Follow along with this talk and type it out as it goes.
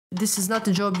This is not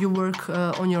a job you work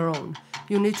on your own.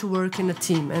 You need to work in a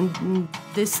team, and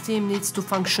this team needs to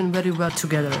function very well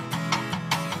together.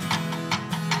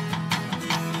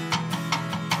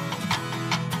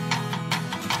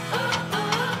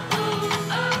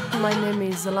 My name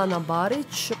is Lana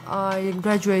Barić. I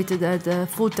graduated at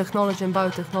Food Technology and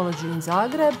Biotechnology in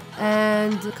Zagreb,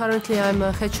 and currently I'm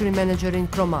a hatchery manager in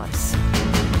Cromaris.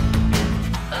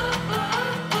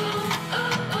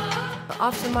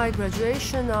 After my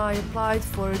graduation, I applied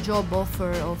for a job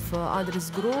offer of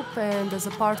Adris Group, and as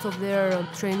a part of their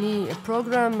trainee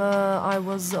program, I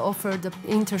was offered an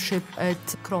internship at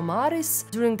Cromaris.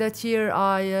 During that year,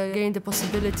 I gained the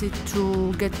possibility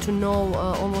to get to know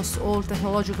almost all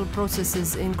technological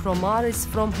processes in Cromaris,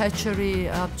 from hatchery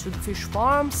up to fish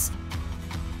farms.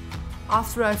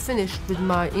 After I finished with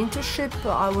my internship,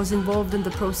 I was involved in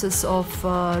the process of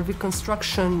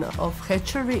reconstruction of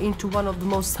hatchery into one of the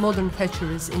most modern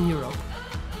hatcheries in Europe.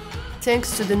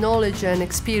 Thanks to the knowledge and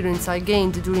experience I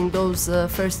gained during those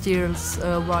first years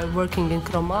while working in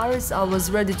Cromaris, I was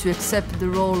ready to accept the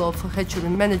role of hatchery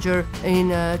manager in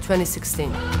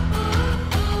 2016.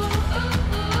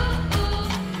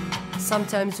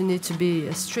 Sometimes you need to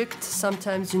be strict,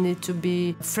 sometimes you need to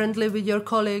be friendly with your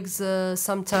colleagues,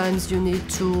 sometimes you need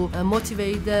to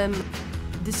motivate them.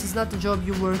 This is not a job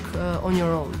you work on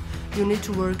your own. You need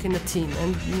to work in a team,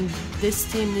 and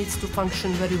this team needs to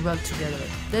function very well together.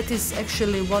 That is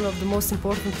actually one of the most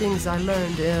important things I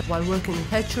learned while working in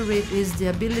hatchery, is the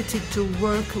ability to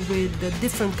work with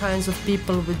different kinds of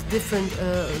people with different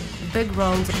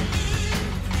backgrounds.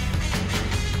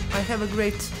 I have a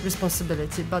great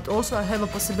responsibility, but also I have a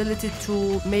possibility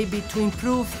to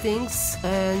improve things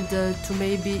and to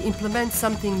maybe implement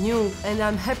something new. And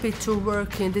I'm happy to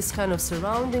work in this kind of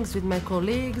surroundings with my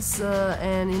colleagues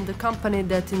and in the company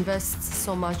that invests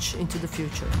so much into the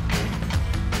future.